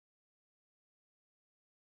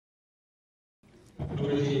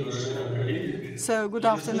So, good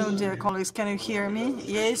afternoon, dear colleagues. Can you hear me?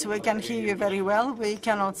 Yes, we can hear you very well. We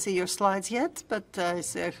cannot see your slides yet, but I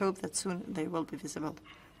hope that soon they will be visible.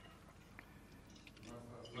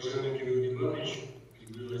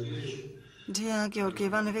 Dear Georgy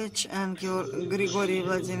Ivanovich and Grigory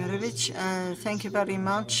Vladimirovich, thank you very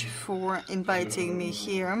much for inviting me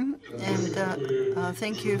here, and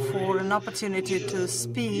thank you for an opportunity to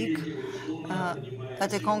speak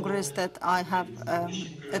at a congress that I have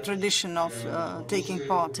a tradition of taking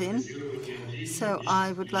part in. So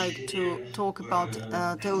I would like to talk about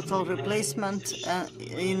total replacement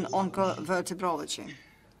in oncovertebrology.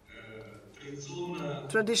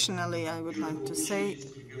 Traditionally, I would like to say,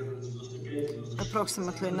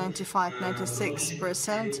 approximately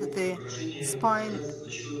 95–96%, the spine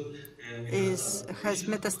has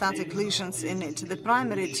metastatic lesions in it. The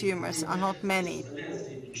primary tumors are not many.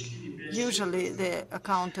 Usually, they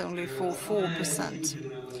account only for 4%.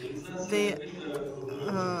 The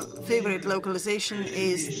favorite localization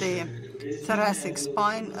is the thoracic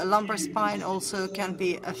spine. A lumbar spine also can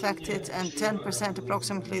be affected, and 10%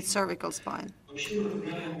 approximately cervical spine.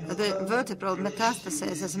 The vertebral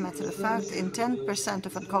metastases, as a matter of fact, in 10%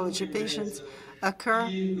 of oncology patients occur,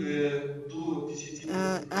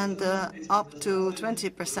 and up to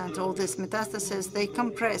 20% all these metastases, they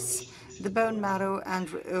compress the bone marrow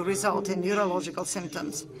and result in neurological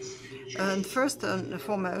symptoms. And first and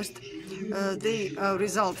foremost, they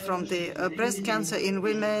result from the breast cancer in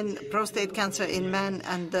women, prostate cancer in men,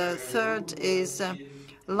 and the third is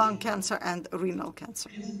lung cancer and renal cancer.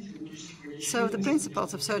 So the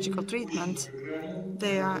principles of surgical treatment,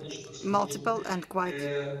 they are multiple and quite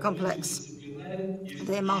complex.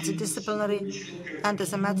 They are multidisciplinary, and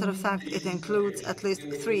as a matter of fact, it includes at least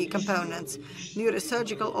 3 components: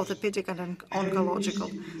 neurosurgical, orthopedic, and oncological.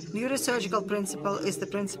 Neurosurgical principle is the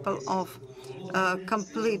principle of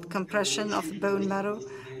complete compression of the bone marrow,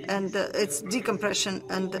 and its decompression.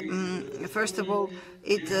 And first of all,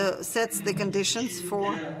 it sets the conditions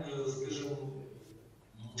for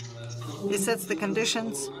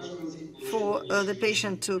the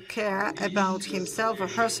patient to care about himself or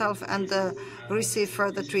herself and receive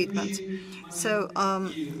further treatment. So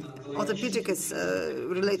orthopedic is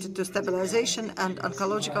related to stabilization, and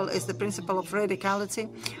oncological is the principle of radicality,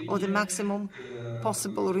 or the maximum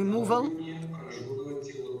possible removal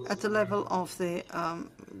at the level of the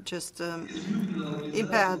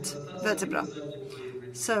impaired vertebra.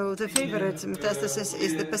 So the favorite metastasis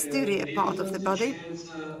is the posterior part of the body,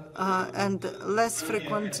 and less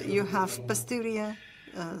frequent you have posterior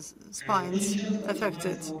spines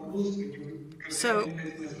affected. So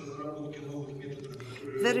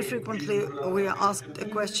very frequently we are asked a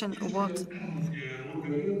question: what?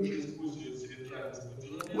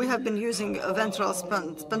 We have been using ventral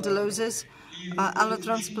spondylosis,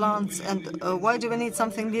 allotransplants, and why do we need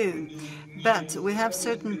something new? But we have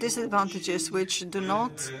certain disadvantages which do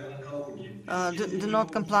not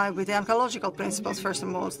comply with the oncological principles. First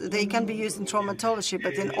and most, they can be used in traumatology,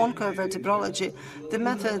 but in oncovertebrology, the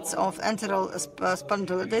methods of enteral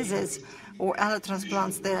spondylolysis or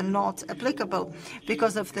allotransplants, they are not applicable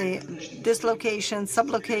because of the dislocations,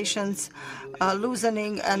 sublocations,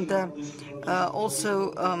 loosening, and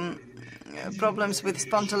also problems with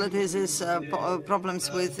spondylolysis, problems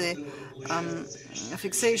with the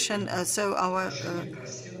fixation. So our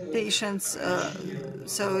patients,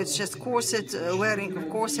 so it's just corset, wearing of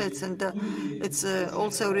corsets, and it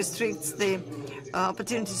also restricts the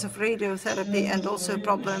opportunities of radiotherapy, and also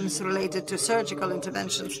problems related to surgical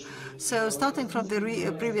interventions. So starting from the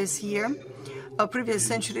previous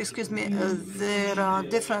century, there are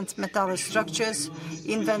different metal structures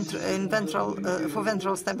for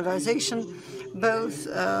ventral stabilization, both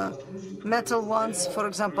metal ones. For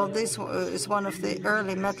example, this is one of the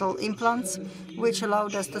early metal implants, which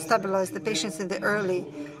allowed us to stabilize the patients in the early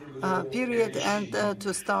period and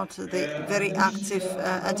to start the very active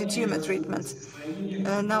anti-tumor treatment.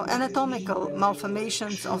 Now, anatomical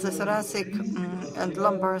malformations of the thoracic and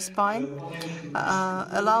lumbar spine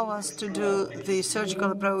allow us to do the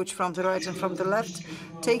surgical approach from the right and from the left,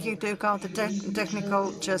 taking into account the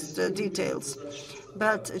technical details.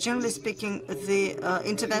 But generally speaking, the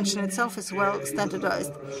intervention itself is well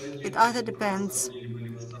standardized. It either depends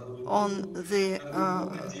on the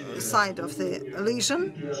side of the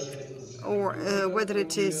lesion, or whether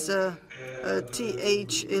it is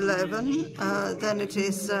TH11, then it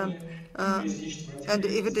is, and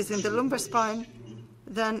if it is in the lumbar spine,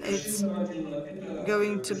 then it's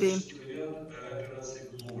going to be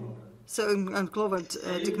So Clovert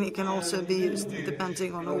technique can also be used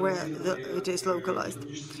depending on where it is localized.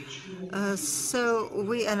 So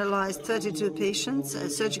we analyzed 32 patients,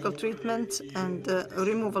 surgical treatment and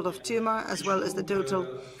removal of tumor, as well as the total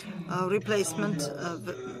replacement of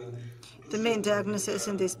the main diagnosis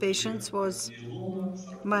in these patients was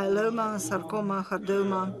myeloma, sarcoma,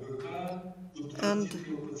 chordoma, and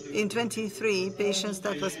in 23 patients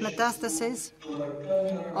that was metastasis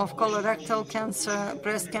of colorectal cancer,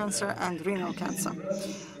 breast cancer, and renal cancer.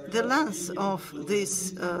 The length of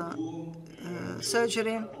this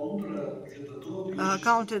surgery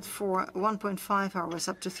accounted for 1.5 hours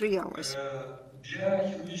up to 3 hours.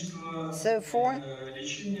 So for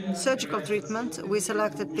surgical treatment, we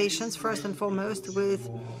selected patients first and foremost with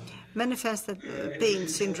manifested pain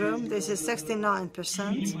syndrome. This is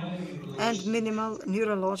 69%, and minimal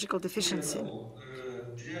neurological deficiency.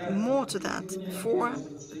 More to that, for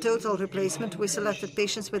total replacement, we selected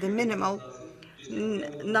patients with a minimal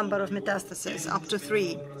number of metastases, up to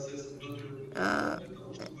 3. A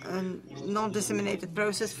non-disseminated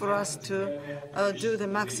process for us to do the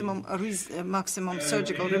maximum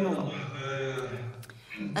surgical removal.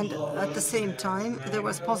 And at the same time, there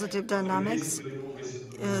was positive dynamics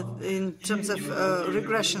in terms of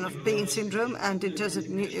regression of pain syndrome and in terms of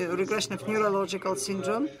regression of neurological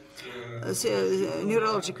syndrome,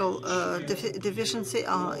 neurological deficiency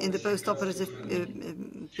in the postoperative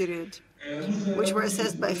period, which were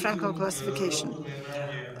assessed by Frankel classification.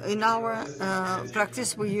 In our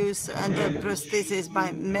practice, we use endoprosthesis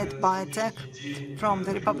by MedBiotech from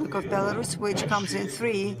the Republic of Belarus, which comes in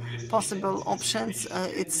 3 possible options.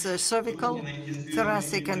 It's cervical,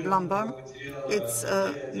 thoracic, and lumbar. It's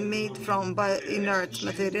made from bio-inert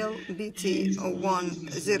material,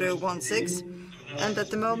 BT1016, and at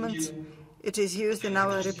the moment it is used in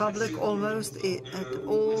our republic almost at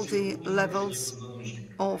all the levels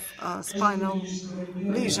of spinal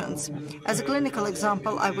lesions. As a clinical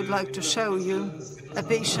example, I would like to show you a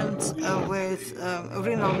patient with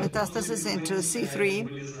renal metastasis into C3.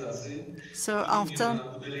 So after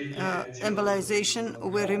embolization,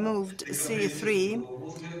 we removed C3,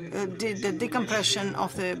 did the decompression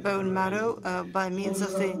of the bone marrow by means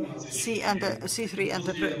of the C3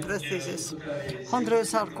 endoprosthesis.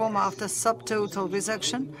 Chondrosarcoma after subtotal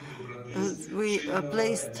resection, we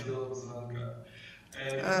placed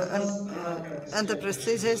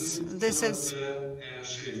endoprosthesis. This is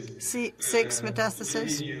C6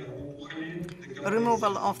 metastasis,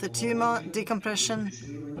 removal of the tumor, decompression,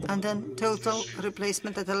 and then total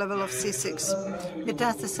replacement at the level of C6.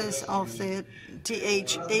 Metastasis of the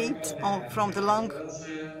Th8 from the lung,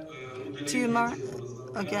 tumor,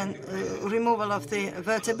 again, removal of the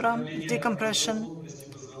vertebra, decompression,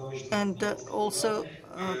 and also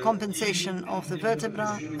compensation of the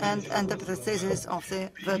vertebra and endoprosthesis of the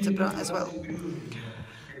vertebra as well.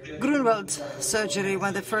 Grunwald surgery,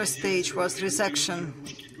 when the first stage was resection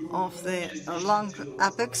of the lung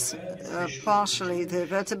apex, partially the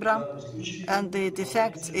vertebra, and the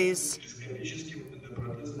defect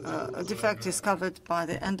is covered by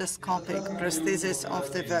the endoscopic prosthesis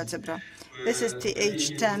of the vertebra. This is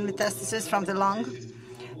Th10 metastasis from the lung.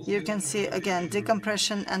 You can see again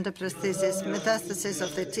decompression, endoprosthesis, metastasis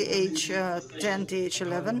of the Th10,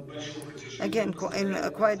 Th11. Again, in a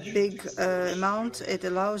quite big amount, it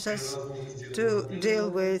allows us to deal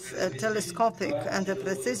with telescopic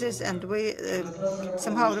endoprosthesis, and we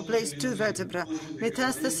somehow replace 2 vertebrae.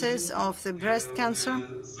 Metastasis of the breast cancer.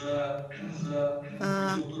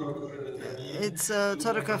 It's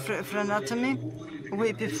thoracophrenectomy.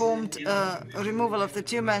 We performed removal of the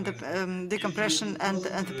tumor and the decompression and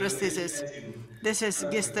the prosthesis. This is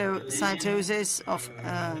histiocytosis of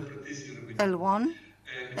L1.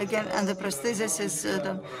 Again, and the prosthesis is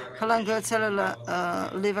the cholangiocellular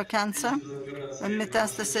liver cancer, and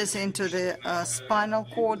metastasis into the spinal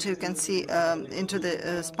cord. You can see into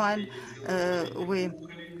the spine. We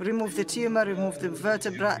remove the tumor, remove the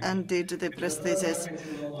vertebra, and did the prosthesis.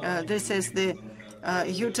 This is the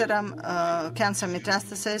uterine cancer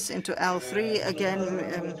metastasis into L3. Again,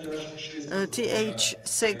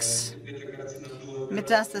 Th6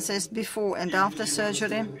 metastasis before and after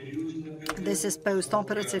surgery. This is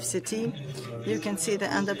post-operative CT. You can see the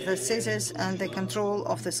endoprosthesis and the control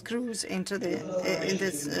of the screws into the in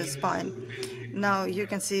this spine. Now you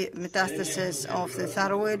can see metastasis of the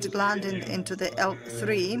thyroid gland into the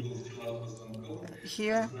L3.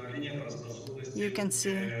 Here you can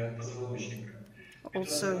see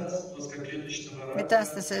also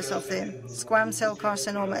metastasis of the squamous cell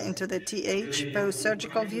carcinoma into the Th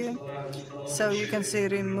post-surgical view. So you can see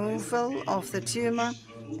removal of the tumor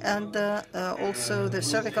and also the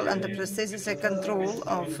cervical endoprosthesis, a control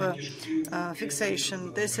of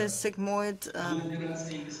fixation. This is sigmoid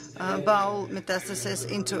bowel metastasis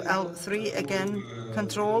into L3, again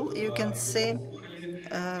control. You can see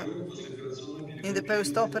in the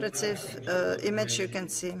post-operative image, you can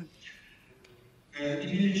see.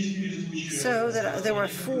 So there were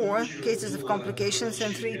 4 cases of complications.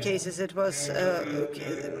 In 3 cases it was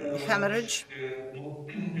hemorrhage.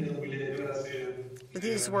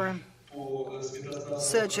 These were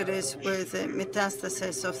surgeries with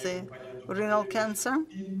metastasis of the renal cancer,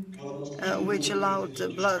 which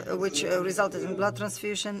resulted in blood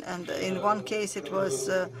transfusion, and in 1 case it was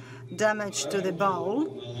damage to the bowel,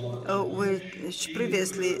 which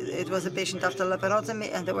previously it was a patient after laparotomy,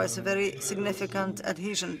 and there was a very significant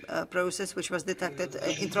adhesion process which was detected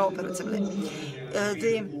intraoperatively.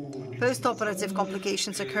 The post-operative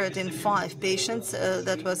complications occurred in 5 patients.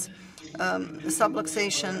 That was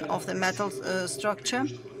subluxation of the metal structure,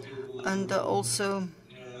 and also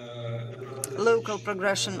local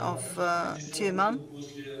progression of tumor,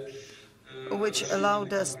 which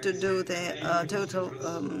allowed us to do the total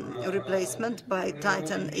replacement by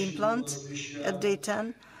Titan implant at day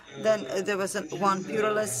 10. Then there was one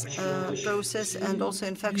pluralist process, and also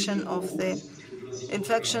infection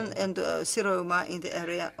and seroma in the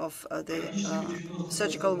area of the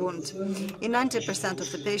surgical wound. In 90%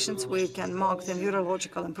 of the patients, we can mark the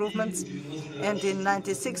neurological improvements, and in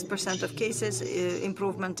 96% of cases,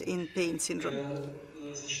 improvement in pain syndrome.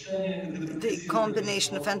 The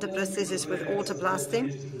combination of endoprosthesis with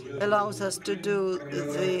autoplasty allows us to do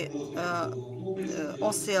the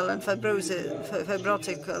osteal and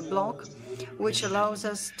fibrotic block, which allows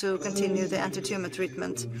us to continue the anti-tumor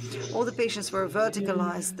treatment. All the patients were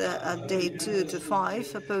verticalized at day 2 to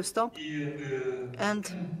 5 post-op,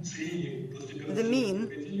 and the mean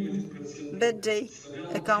bed day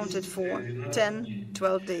accounted for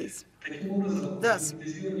 10-12 days. Thus,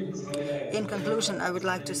 in conclusion, I would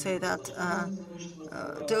like to say that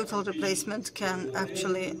total replacement can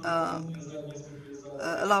actually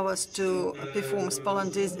allow us to perform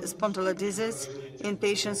spondylolisthesis in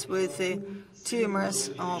patients with the tumors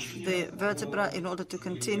of the vertebra in order to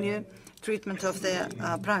continue treatment of their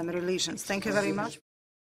primary lesions. Thank you very much.